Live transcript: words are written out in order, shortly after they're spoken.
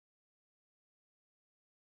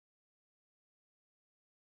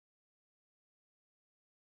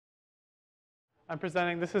I'm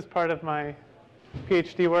presenting, this is part of my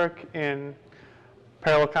PhD work in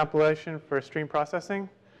parallel compilation for stream processing.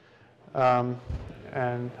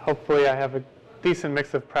 And hopefully I have a decent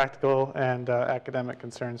mix of practical and academic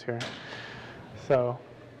concerns here. So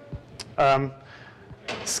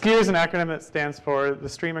SKIR is an acronym that stands for the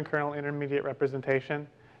Stream and Kernel Intermediate Representation.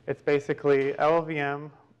 It's basically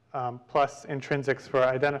LLVM plus intrinsics for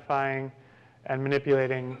identifying and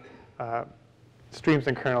manipulating streams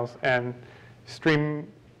and kernels, and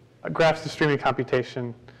graphs to streaming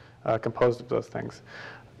computation composed of those things.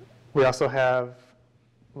 We also have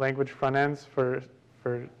language front ends for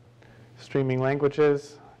streaming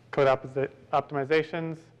languages, code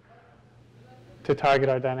optimizations to target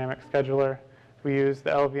our dynamic scheduler. We use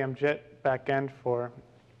the LLVM JIT backend for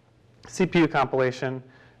CPU compilation,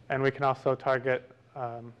 and we can also target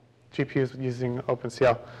GPUs using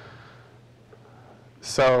OpenCL.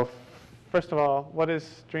 So first of all, what is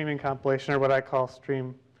streaming compilation, or what I call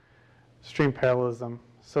stream parallelism?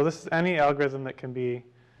 So this is any algorithm that can be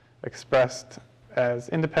expressed as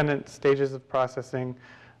independent stages of processing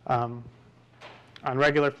on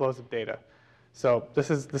regular flows of data. So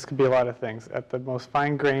this could be a lot of things. At the most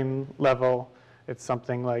fine-grained level, it's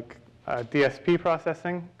something like DSP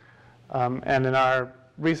processing. And in our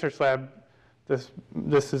research lab, this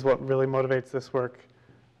is what really motivates this work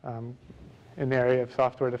in the area of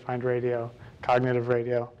software-defined radio, cognitive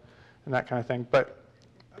radio, and that kind of thing. But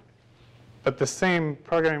the same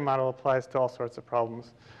programming model applies to all sorts of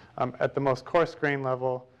problems. At the most coarse-grained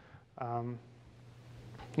level,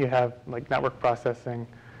 you have like network processing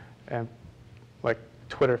and like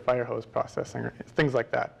Twitter firehose processing, or things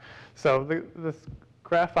like that. So this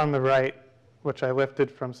graph on the right, which I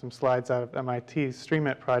lifted from some slides out of MIT's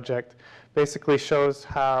StreamIt project, basically shows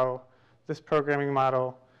how this programming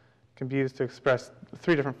model can be used to express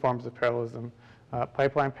three different forms of parallelism.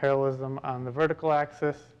 Pipeline parallelism on the vertical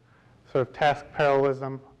axis, sort of task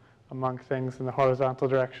parallelism among things in the horizontal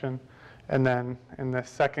direction, and then in the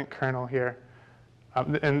second kernel here.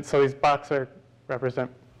 And so these boxes represent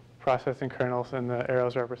processing kernels, and the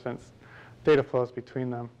arrows represents data flows between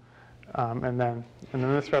them. And then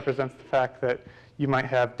this represents the fact that you might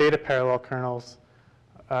have data parallel kernels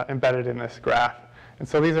embedded in this graph. And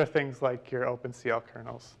so these are things like your OpenCL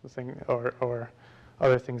kernels, or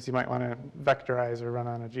other things you might want to vectorize or run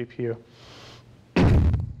on a GPU.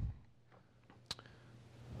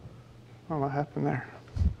 Oh, what happened there?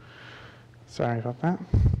 Sorry about that.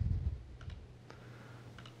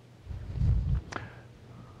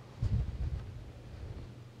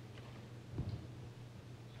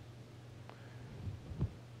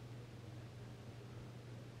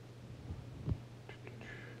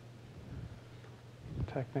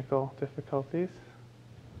 Technical difficulties.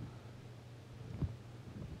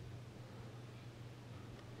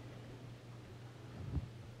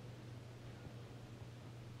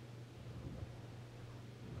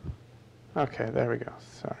 Okay, there we go.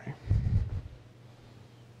 Sorry.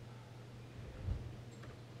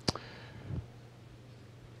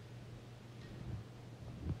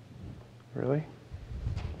 Really?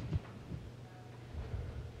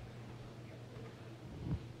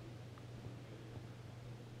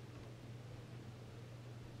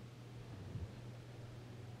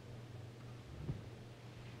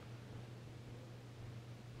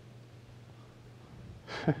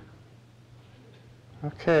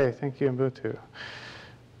 Okay, thank you, Ubuntu.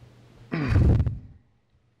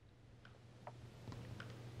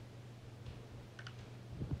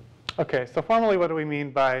 Okay, so formally, what do we mean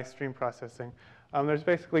by stream processing? There's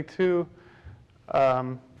basically two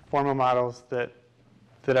formal models that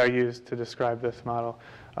are used to describe this model.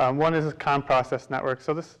 One is a Kahn process network.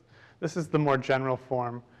 So this is the more general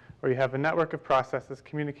form, where you have a network of processes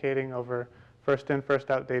communicating over first in, first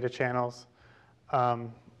out data channels.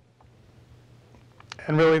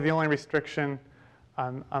 And really, the only restriction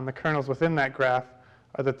on the kernels within that graph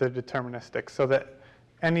are that they're deterministic, so that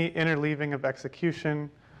any interleaving of execution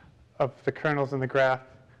of the kernels in the graph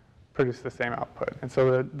produce the same output. And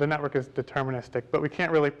so the network is deterministic, but we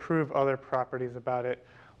can't really prove other properties about it,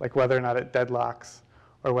 like whether or not it deadlocks,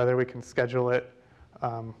 or whether we can schedule it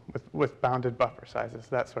with bounded buffer sizes,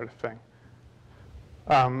 that sort of thing.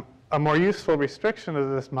 A more useful restriction of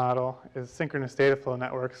this model is synchronous data flow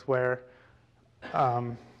networks, where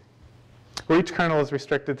each kernel is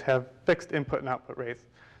restricted to have fixed input and output rates.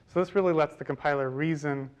 So this really lets the compiler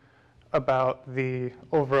reason about the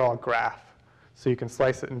overall graph. So you can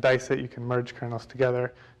slice it and dice it. You can merge kernels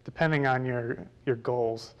together, depending on your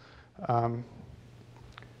goals. And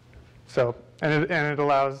it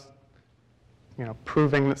allows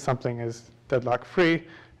proving that something is deadlock free,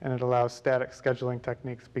 and it allows static scheduling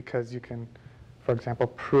techniques because you can for example,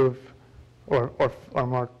 prove or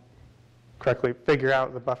more correctly, figure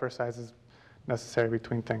out the buffer sizes necessary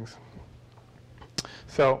between things.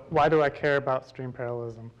 So why do I care about stream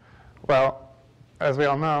parallelism? Well, as we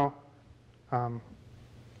all know,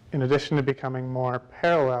 in addition to becoming more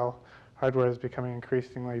parallel, hardware is becoming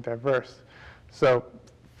increasingly diverse. So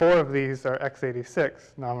 4 of these are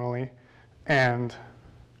x86 nominally, and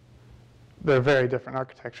they're very different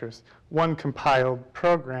architectures. One compiled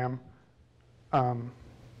parallel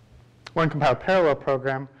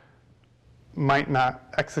program might not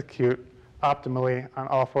execute optimally on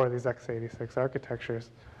all 4 of these x86 architectures.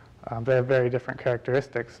 They have very different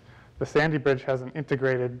characteristics. The Sandy Bridge has an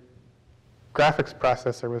integrated graphics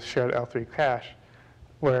processor with shared L3 cache,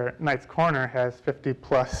 where Knight's Corner has 50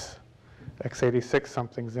 plus x86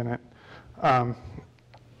 somethings in it.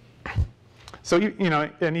 So you know,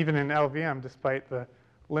 and even in LLVM, despite the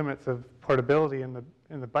limits of portability in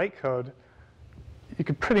the bytecode, you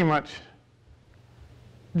could pretty much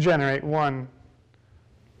generate one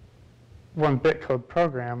bitcode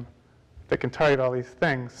program that can target all these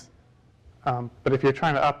things. But if you're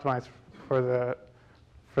trying to optimize for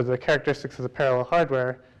the characteristics of the parallel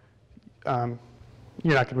hardware,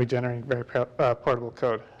 you're not going to be generating very portable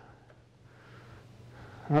code.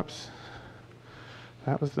 Oops.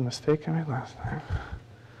 That was the mistake I made last time.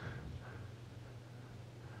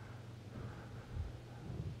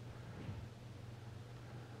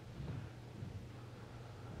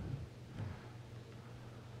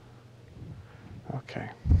 Okay.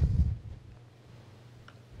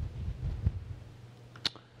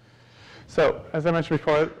 So, as I mentioned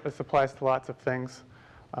before, this applies to lots of things.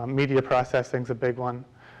 Media processing is a big one.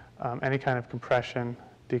 Any kind of compression,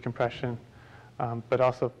 decompression, but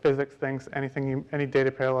also physics things. Any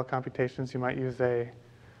data parallel computations you might use a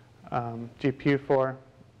GPU for.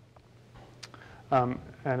 And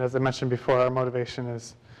as I mentioned before, our motivation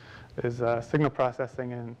is signal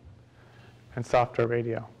processing and software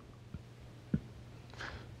radio.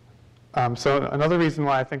 So another reason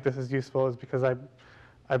why I think this is useful is because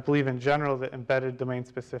I believe in general that embedded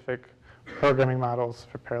domain-specific programming models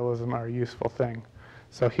for parallelism are a useful thing.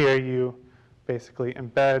 So here you basically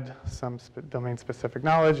embed some domain-specific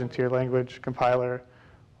knowledge into your language, compiler,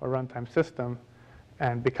 or runtime system.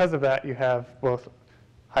 And because of that, you have both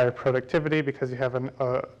higher productivity because you have an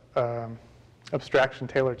abstraction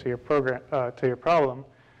tailored to your program, to your problem,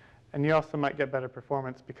 and you also might get better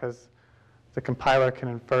performance because the compiler can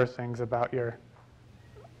infer things about your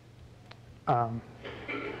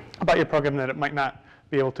program that it might not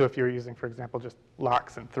be able to if you were using, for example, just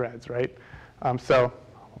locks and threads, right?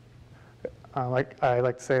 Like I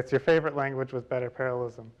like to say, it's your favorite language with better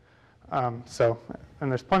parallelism. And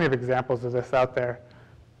there's plenty of examples of this out there.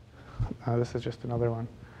 This is just another one.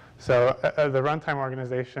 So the runtime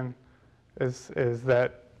organization is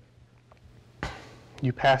that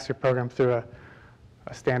you pass your program through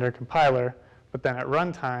a standard compiler, but then at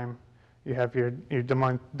runtime, you have your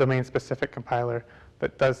domain-specific compiler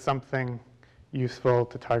that does something useful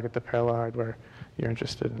to target the parallel hardware you're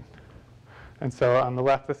interested in. And so on the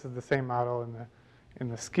left, this is the same model in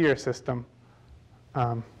the SKIR system.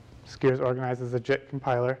 SKIR is organized as a JIT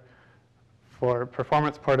compiler for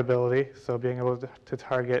performance portability, so being able to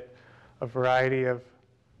target a variety of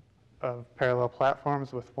parallel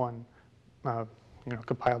platforms with one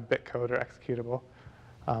compiled bit code or executable.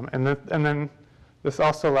 And then this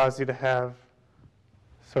also allows you to have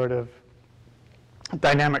sort of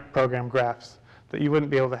dynamic program graphs that you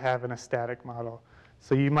wouldn't be able to have in a static model.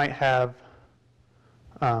 So you might have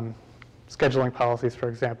scheduling policies, for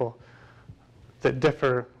example, that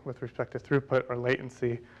differ with respect to throughput or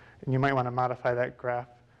latency, and you might want to modify that graph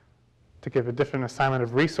to give a different assignment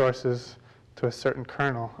of resources to a certain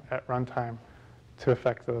kernel at runtime to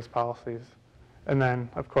affect those policies. And then,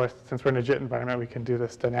 of course, since we're in a JIT environment, we can do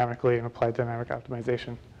this dynamically and apply dynamic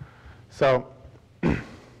optimization. So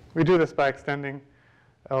we do this by extending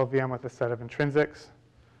LLVM with a set of intrinsics.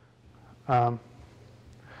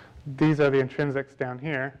 These are the intrinsics down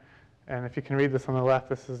here. And if you can read this on the left,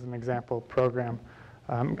 this is an example program.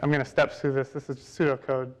 I'm going to step through this. This is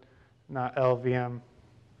pseudocode, not LLVM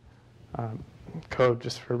code,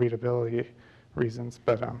 just for readability reasons.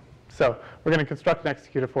 But so we're going to construct and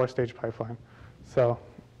execute a 4-stage pipeline. So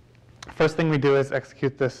first thing we do is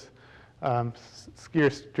execute this SKIR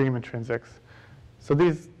stream intrinsics. So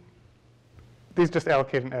these just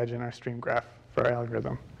allocate an edge in our stream graph for our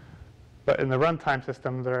algorithm. But in the runtime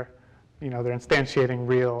system, they're instantiating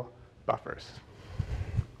real buffers.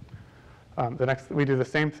 We do the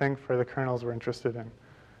same thing for the kernels we're interested in.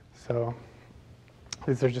 So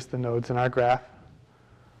these are just the nodes in our graph,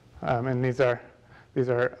 and these are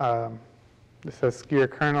this says SKIR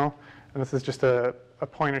kernel, and this is just a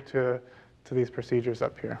pointer to these procedures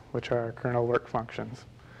up here, which are our kernel work functions.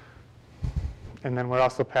 And then we're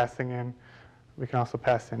also passing in, we can also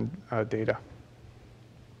pass in data.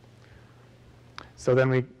 So then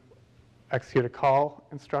we execute a call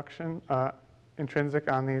instruction,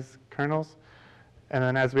 intrinsic on these kernels. And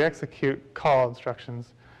then as we execute call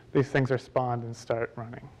instructions, these things are spawned and start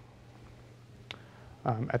running.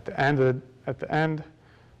 At the end,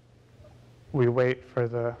 we wait for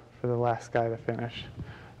the last guy to finish.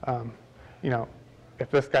 If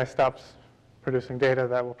this guy stops producing data,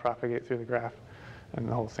 that will propagate through the graph, and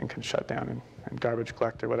the whole thing can shut down and garbage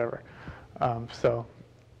collect or whatever. So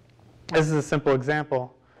this is a simple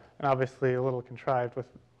example, and obviously a little contrived with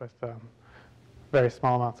very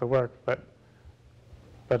small amounts of work, but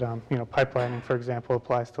pipelining, for example,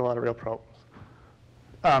 applies to a lot of real problems.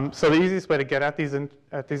 So the easiest way to get at these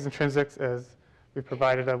intrinsics is we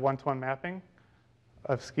provided a one-to-one mapping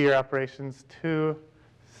of SKIR operations to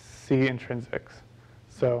C intrinsics.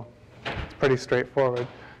 So it's pretty straightforward.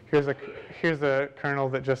 Here's a kernel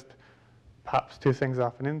that just pops two things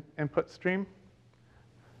off an input stream,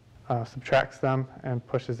 subtracts them, and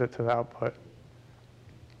pushes it to the output.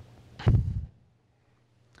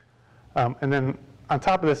 And then on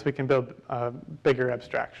top of this, we can build bigger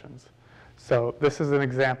abstractions. So this is an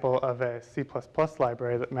example of a C++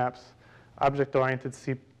 library that maps object-oriented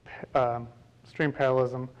stream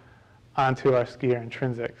parallelism onto our SKIR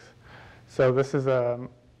intrinsics. So this is an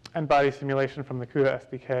n-body simulation from the CUDA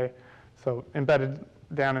SDK. So embedded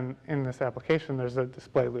down in this application, there's a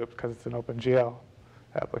display loop because it's an OpenCL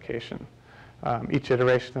application. Each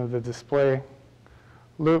iteration of the display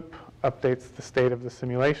loop updates the state of the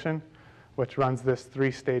simulation, which runs this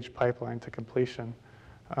three-stage pipeline to completion.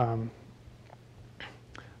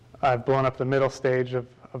 I've blown up the middle stage of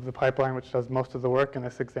the pipeline, which does most of the work in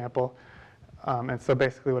this example. And so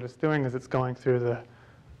basically what it's doing is it's going through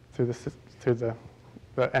the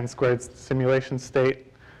n-squared simulation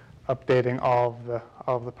state, updating all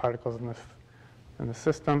of the particles in the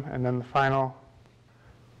system, and then the final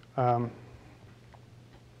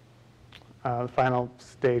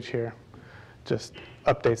stage here just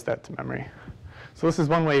updates that to memory. So this is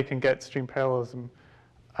one way you can get stream parallelism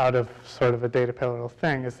out of sort of a data parallel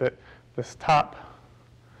thing, is that this top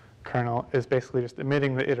kernel is basically just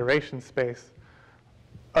emitting the iteration space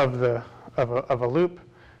of a loop,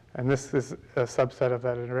 and this is a subset of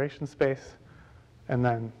that iteration space, and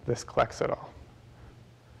then this collects it all.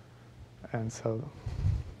 And so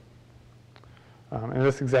in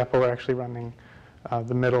this example, we're actually running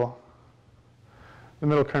the middle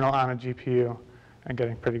kernel on a GPU and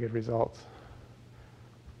getting pretty good results.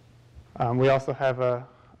 We also have a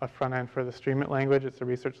front end for the StreamIt language. It's a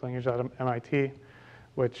research language out of MIT,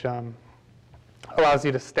 which allows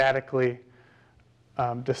you to statically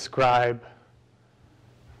describe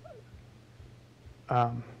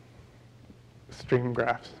stream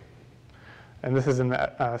graphs. And this is in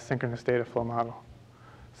the synchronous data flow model.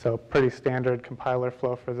 So pretty standard compiler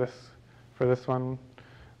flow for this one.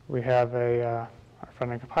 We have our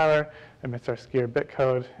front-end compiler, emits our SKIR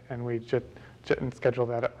bitcode, and we JIT and schedule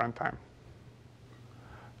that at runtime.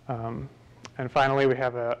 And finally, we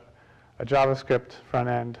have a JavaScript front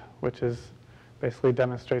end, which basically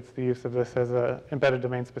demonstrates the use of this as an embedded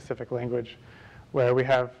domain-specific language, where we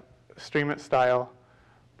have StreamIt-style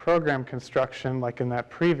program construction, like in that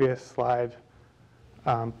previous slide,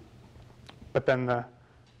 but then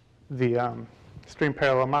the stream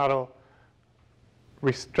parallel model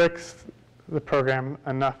restricts the program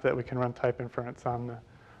enough that we can run type inference on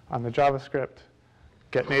the JavaScript,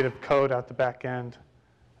 get native code out the back end,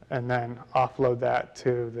 and then offload that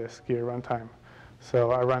to the SKIR runtime.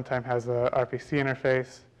 So our runtime has a RPC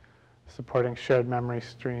interface supporting shared memory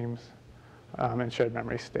streams and shared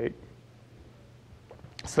memory state.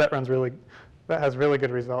 So that has really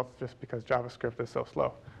good results just because JavaScript is so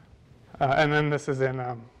slow. And then this is in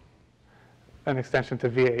an extension to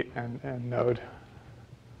V8 and Node.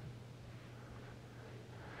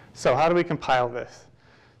 So how do we compile this?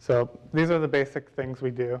 So these are the basic things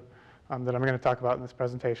we do that I'm going to talk about in this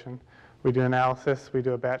presentation. We do analysis. We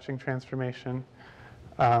do a batching transformation.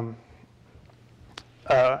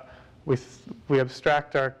 We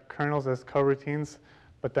abstract our kernels as coroutines,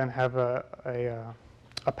 but then have a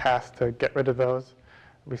path to get rid of those.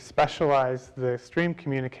 We specialize the stream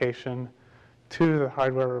communication to the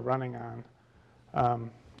hardware we're running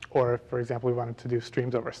on. Or, for example, we wanted to do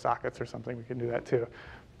streams over sockets or something, we can do that too.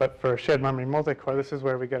 But for shared memory multi-core, this is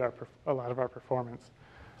where we get a lot of our performance.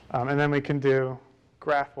 And then we can do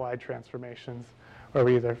graph-wide transformations, where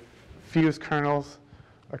we either fuse kernels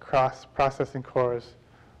across processing cores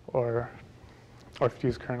or or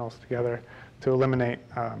fuse kernels together to eliminate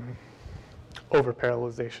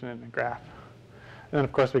over-parallelization in the graph. And then,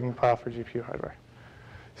 of course, we can compile for GPU hardware.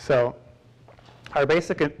 So our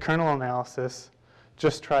basic kernel analysis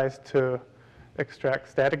just tries to extract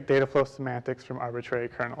static data flow semantics from arbitrary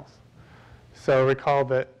kernels. So recall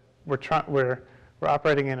that we're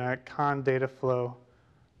operating in a Kahn data flow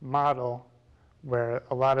model where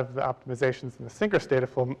a lot of the optimizations in the synchronous data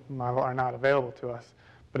flow model are not available to us.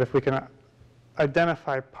 But if we can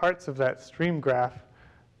identify parts of that stream graph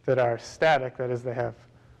that are static, that is, they have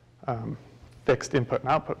fixed input and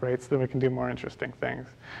output rates, then we can do more interesting things.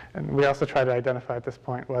 And we also try to identify at this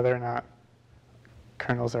point whether or not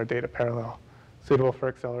kernels are data parallel, suitable for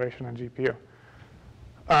acceleration on GPU.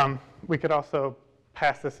 We could also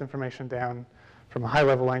pass this information down from a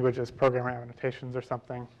high-level language as programmer annotations or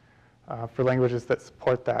something for languages that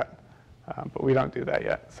support that, but we don't do that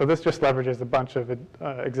yet. So this just leverages a bunch of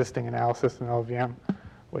existing analysis in LLVM,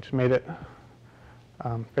 which made it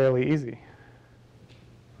fairly easy.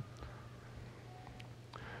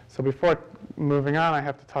 So before moving on, I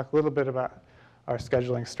have to talk a little bit about our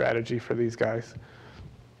scheduling strategy for these guys.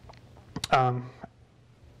 Our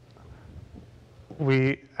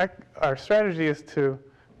strategy is to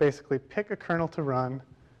basically pick a kernel to run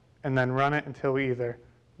and then run it until we either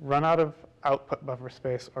run out of output buffer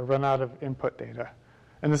space or run out of input data.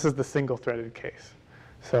 And this is the single-threaded case.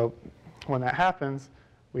 So when that happens,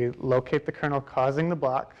 we locate the kernel causing the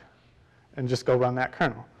block and just go run that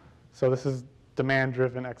kernel. So this is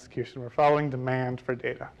demand-driven execution. We're following demand for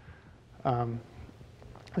data. The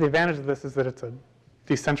advantage of this is that it's a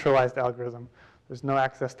decentralized algorithm. There's no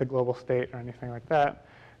access to global state or anything like that.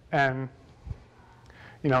 And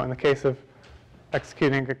in the case of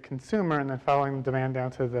executing a consumer and then following the demand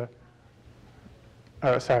down to the,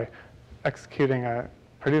 executing a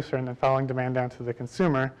producer and then following demand down to the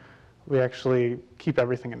consumer, we actually keep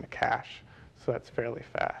everything in the cache. So that's fairly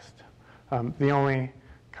fast. The only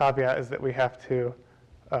caveat is that we have to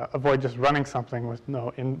avoid just running something with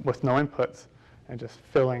no inputs and just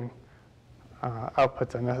filling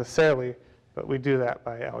outputs unnecessarily, but we do that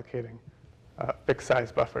by allocating fixed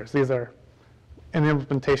size buffers. These are, in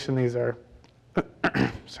implementation, these are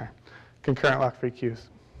concurrent lock-free queues.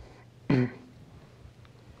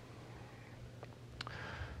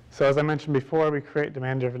 So as I mentioned before, we create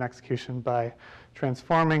demand-driven execution by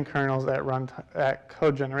transforming kernels at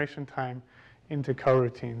code generation time into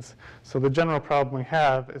coroutines. So the general problem we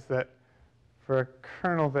have is that for a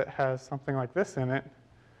kernel that has something like this in it,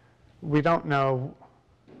 we don't know.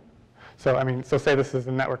 So say this is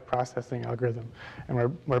a network processing algorithm,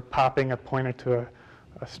 and we're popping a pointer to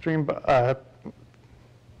a stream, a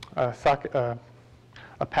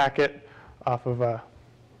packet off of a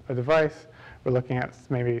device. We're looking at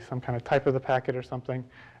maybe some kind of type of the packet or something,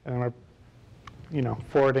 and then we're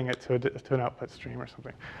forwarding it to an output stream or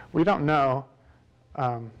something. We don't know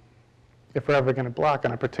if we're ever going to block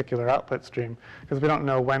on a particular output stream because we don't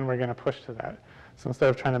know when we're going to push to that. So instead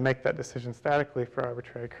of trying to make that decision statically for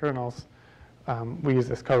arbitrary kernels, we use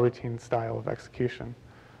this coroutine style of execution.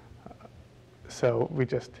 So we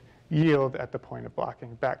just yield at the point of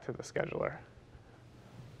blocking back to the scheduler.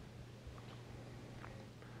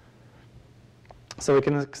 So we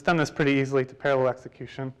can extend this pretty easily to parallel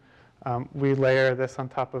execution. We layer this on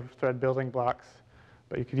top of thread building blocks,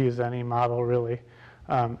 but you could use any model really.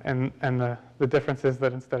 And the difference is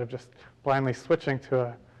that instead of just blindly switching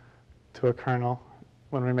to a kernel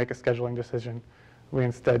when we make a scheduling decision, we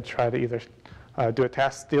instead try to either do a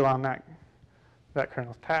task steal on that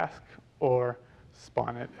kernel's task or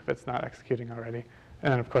spawn it if it's not executing already.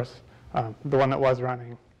 And then, of course, the one that was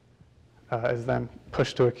running is then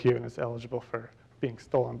pushed to a queue and is eligible for being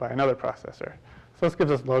stolen by another processor. So this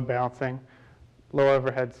gives us load balancing, low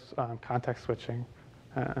overheads, context switching,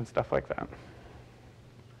 and stuff like that.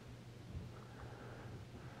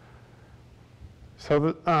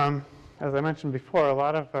 So as I mentioned before, a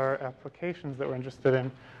lot of our applications that we're interested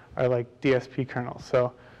in are like DSP kernels.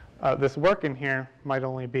 So this work in here might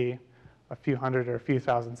only be a few hundred or a few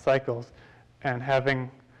thousand cycles, and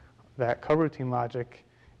having that coroutine logic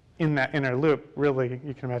in that inner loop really,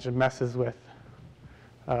 you can imagine, messes with,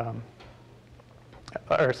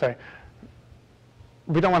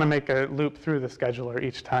 we don't want to make a loop through the scheduler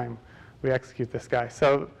each time we execute this guy.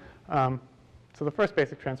 So, so the first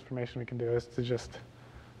basic transformation we can do is to just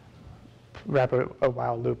wrap a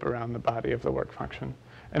while loop around the body of the work function.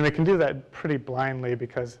 And we can do that pretty blindly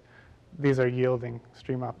because these are yielding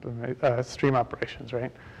stream operations,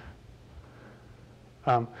 right?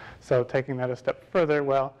 So taking that a step further,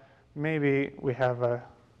 well, maybe we have a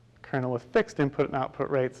kernel with fixed input and output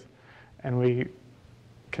rates, and we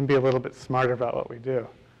can be a little bit smarter about what we do.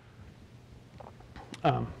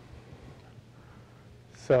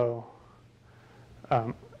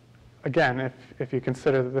 Again, if you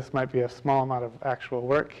consider that this might be a small amount of actual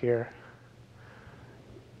work here,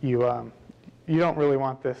 you don't really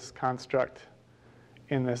want this construct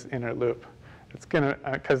in this inner loop. It's gonna,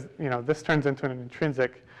 because this turns into an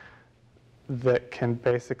intrinsic that can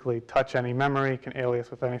basically touch any memory, can alias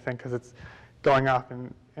with anything, because it's going off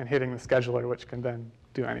and hitting the scheduler, which can then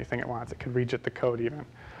do anything it wants. It can rejit the code even.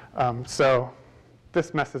 So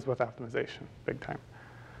this messes with optimization big time.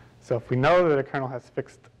 So if we know that a kernel has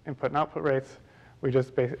fixed input and output rates, we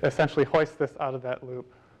just essentially hoist this out of that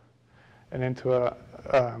loop and into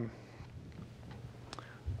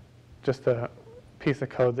just a piece of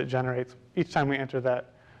code that generates, each time we enter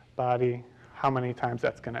that body, how many times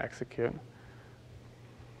that's going to execute.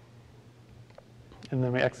 And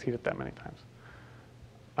then we execute it that many times.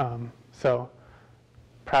 So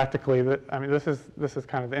practically, this is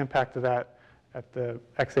kind of the impact of that at the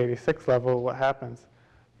x86 level. What happens?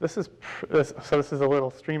 This is a little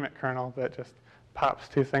StreamIt kernel that just pops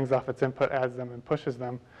two things off its input, adds them, and pushes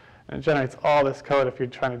them. And it generates all this code if you're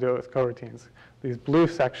trying to do it with coroutines. These blue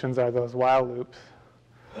sections are those while loops.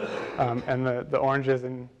 And the oranges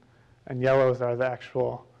and yellows are the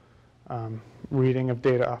actual reading of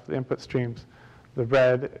data off the input streams. The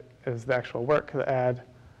red is the actual work, the add.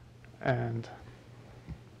 And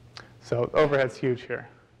so overhead's huge here.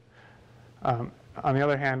 On the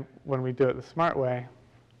other hand, when we do it the smart way,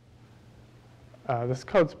 this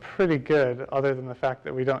code's pretty good, other than the fact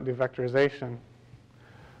that we don't do vectorization.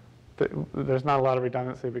 There's not a lot of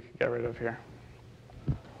redundancy we could get rid of here.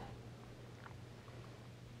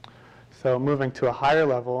 So moving to a higher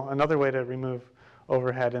level, another way to remove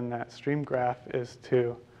overhead in that stream graph is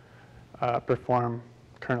to perform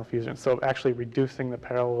kernel fusion. So actually reducing the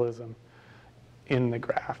parallelism in the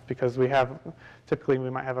graph, because typically we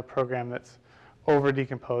might have a program that's over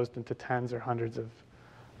decomposed into tens or hundreds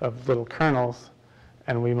of little kernels,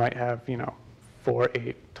 and we might have 4,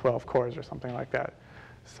 8, 12 cores or something like that.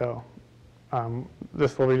 So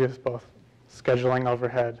this will reduce both scheduling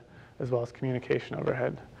overhead as well as communication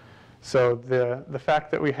overhead. So the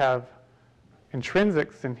fact that we have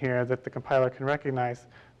intrinsics in here that the compiler can recognize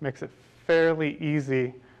makes it fairly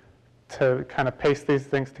easy to kind of paste these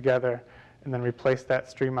things together and then replace that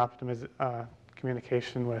stream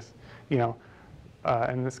communication with,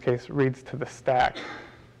 in this case, reads to the stack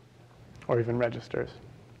or even registers.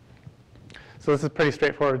 So this is pretty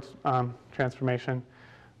straightforward transformation.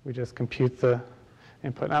 We just compute the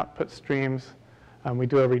input and output streams. We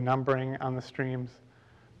do a renumbering on the streams,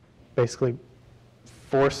 basically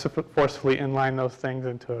forcefully inline those things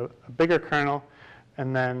into a bigger kernel,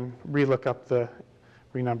 and then relook up the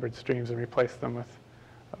renumbered streams and replace them with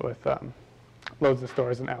loads and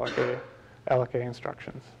stores and allocate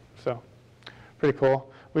instructions. So pretty cool.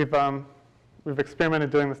 We've experimented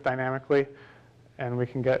doing this dynamically, and we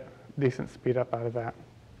can get decent speed up out of that.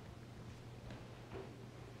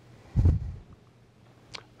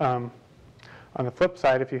 On the flip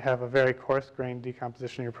side, if you have a very coarse-grained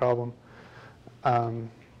decomposition of your problem,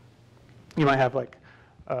 you might have like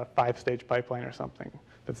a 5-stage pipeline or something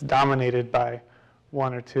that's dominated by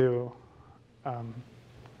one or two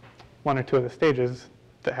of the stages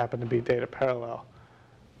that happen to be data parallel.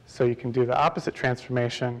 So you can do the opposite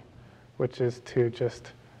transformation, which is to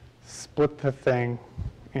just split the thing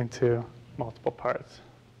into multiple parts.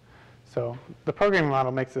 So the programming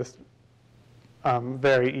model makes this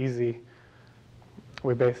very easy.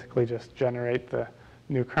 We basically just generate the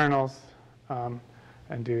new kernels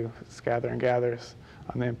and do scatter and gathers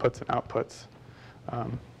on the inputs and outputs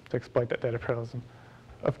to exploit that data parallelism.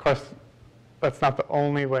 Of course, that's not the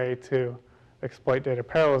only way to exploit data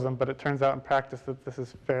parallelism, but it turns out in practice that this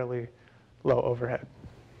is fairly low overhead.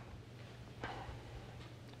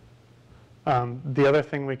 The other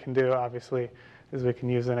thing we can do, obviously, is we can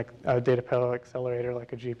use a data parallel accelerator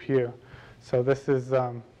like a GPU. So this is,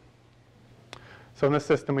 so in this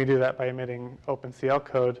system, we do that by emitting OpenCL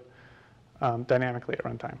code dynamically at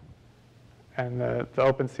runtime. And the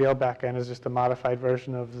OpenCL backend is just a modified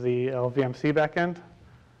version of the LLVM backend.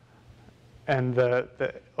 And the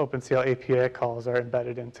OpenCL API calls are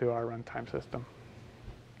embedded into our runtime system.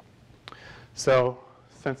 So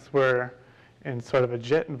since we're in sort of a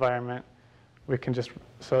JIT environment, we can just,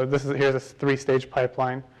 so here's a 3-stage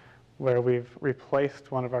pipeline where we've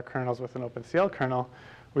replaced one of our kernels with an OpenCL kernel.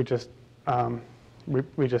 We just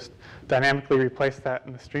dynamically replace that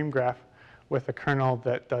in the stream graph with a kernel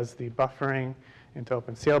that does the buffering into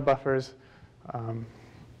OpenCL buffers,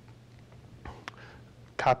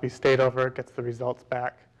 copies state over, gets the results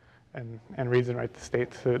back, and reads and writes the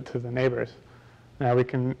state to the neighbors. Now we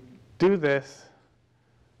can do this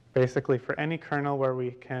basically for any kernel where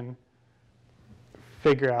we can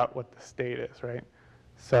figure out what the state is, right?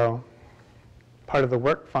 So part of the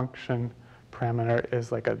work function parameter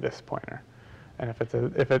is like a this pointer. And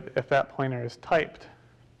if that pointer is typed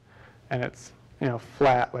and it's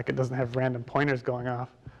flat, like it doesn't have random pointers going off,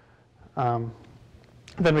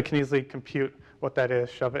 then we can easily compute what that is,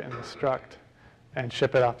 shove it in the struct, and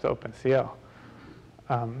ship it off to OpenCL.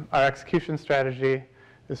 Our execution strategy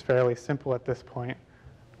is fairly simple at this point.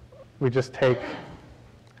 We just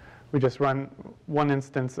run one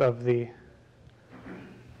instance of the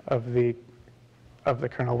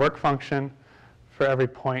kernel work function for every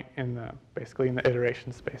point basically in the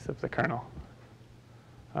iteration space of the kernel.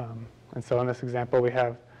 And so in this example, we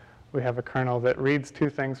have a kernel that reads 2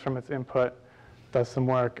 things from its input, does some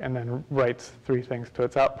work, and then writes 3 things to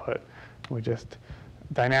its output. We just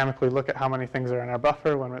dynamically look at how many things are in our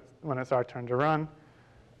buffer when it's our turn to run,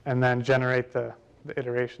 and then generate the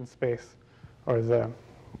iteration space, or the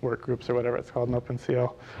work groups, or whatever it's called in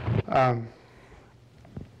OpenCL,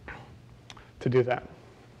 to do that.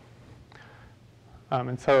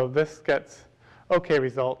 And so this gets okay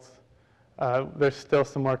results. There's still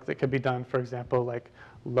some work that could be done, for example, like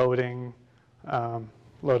loading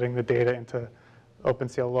the data into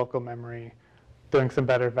OpenCL local memory, doing some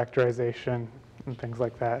better vectorization, and things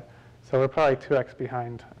like that. So we're probably 2x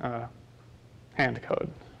behind hand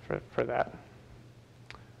code for that.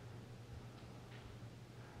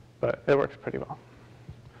 But it works pretty well.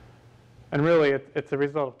 And really, it's a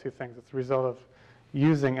result of 2 things. It's a result of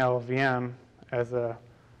using LLVM as a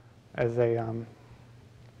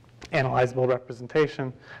analyzable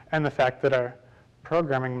representation, and the fact that our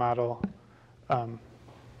programming model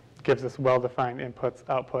gives us well-defined inputs,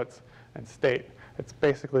 outputs, and state. It's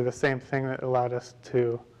basically the same thing that allowed us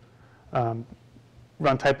to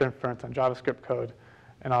run type inference on JavaScript code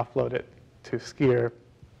and offload it to SKIR.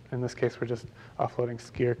 In this case, we're just offloading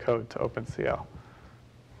SKIR code to OpenCL.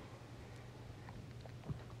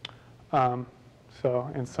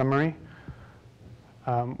 So in summary,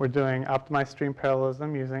 we're doing optimized stream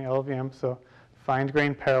parallelism using LLVM. So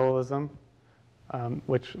fine-grained parallelism,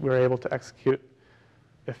 which we're able to execute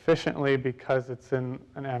efficiently because it's in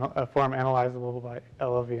a form analyzable by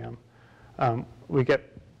LLVM. We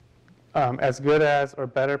get as good as or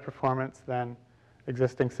better performance than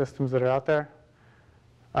existing systems that are out there,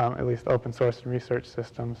 at least open source and research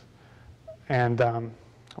systems. And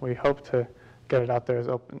we hope to get it out there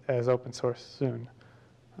as open source soon.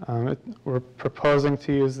 We're proposing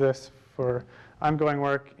to use this for ongoing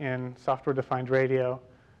work in software-defined radio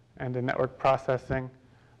and in network processing.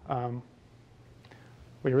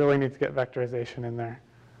 We really need to get vectorization in there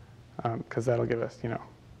because that'll give us,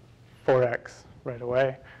 4x right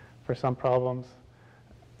away for some problems,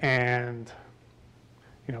 and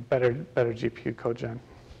better GPU cogen.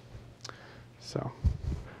 So,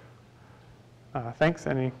 thanks.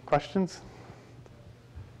 Any questions?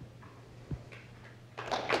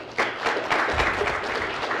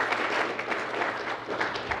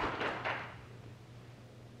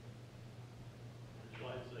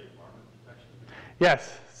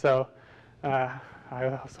 Yes, so I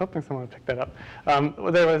was hoping someone would pick that up.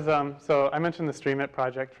 So I mentioned the StreamIt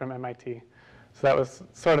project from MIT. So that was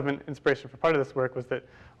sort of an inspiration for part of this work, was that,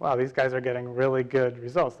 wow, these guys are getting really good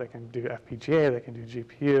results. They can do FPGA, they can do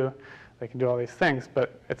GPU, they can do all these things,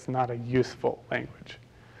 but it's not a useful language.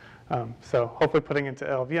 So hopefully putting into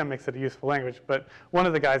LLVM makes it a useful language. But one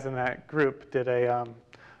of the guys in that group did a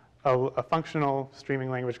functional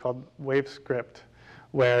streaming language called WaveScript,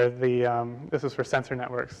 where this is for sensor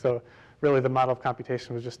networks. So really the model of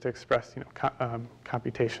computation was just to express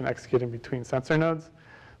computation executing between sensor nodes.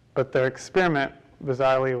 But their experiment,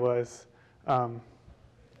 bizarrely, was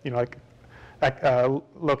like a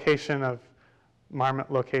location of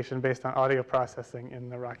marmot location based on audio processing in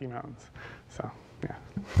the Rocky Mountains. So yeah.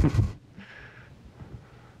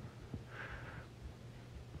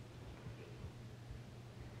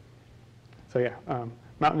 So yeah,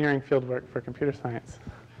 mountaineering field work for computer science.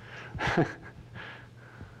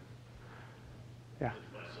 Yeah.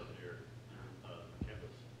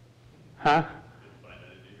 Huh?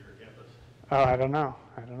 Oh, I don't know.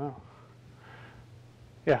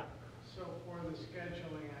 Yeah. So for the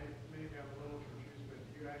scheduling, maybe I'm a little confused, but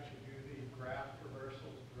do you actually do the graph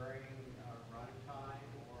traversals during runtime,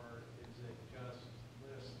 or is it just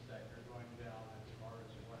lists that you're going down as far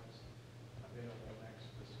as what's available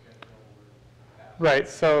next to schedule? Or right.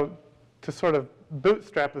 So to sort of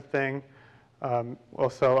bootstrap the thing,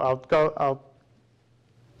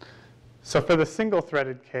 so for the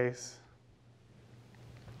single-threaded case,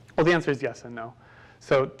 Well, the answer is yes and no.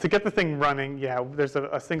 So to get the thing running, yeah, there's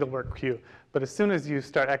a single work queue. But as soon as you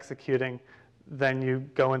start executing, then you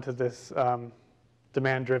go into this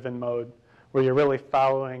demand-driven mode where you're really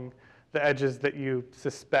following the edges that you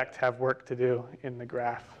suspect have work to do in the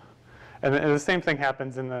graph. And the same thing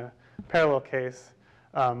happens in the parallel case,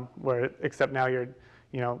 where except now you're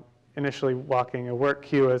initially walking a work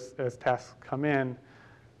queue as tasks come in,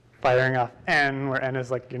 firing off n, where n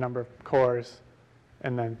is like your number of cores,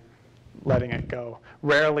 and then letting it go.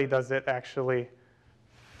 Rarely does it actually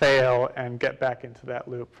fail and get back into that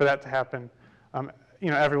loop. For that to happen,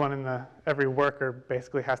 every worker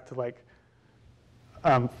basically has to like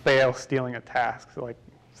fail stealing a task, so like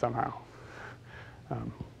somehow.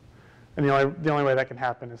 And the only way that can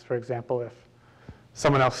happen is, for example, if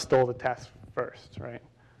someone else stole the task first, right?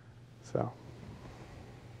 So,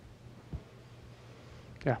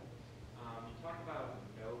 yeah. You talked about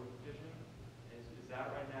node vision. Is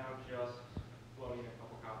that right now just floating a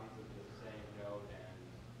couple copies of the same node and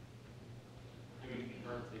doing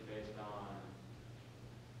concurrency based on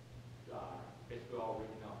basically all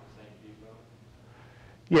reading off the same depot?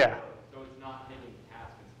 Yeah. So it's not taking the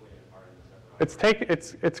task and splitting it apart into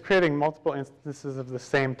separate. It's creating multiple instances of the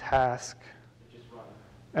same task. Just running.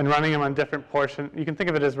 And running them on different portions. You can think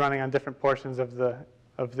of it as running on different portions of the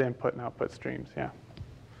input and output streams. Yeah.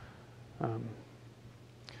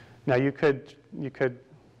 Now you could,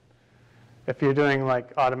 if you're doing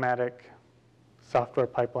like automatic software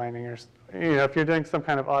pipelining, or if you're doing some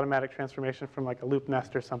kind of automatic transformation from like a loop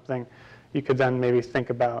nest or something, you could then maybe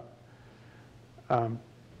think about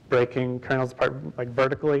breaking kernels apart like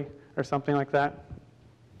vertically or something like that.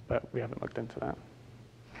 But we haven't looked into that.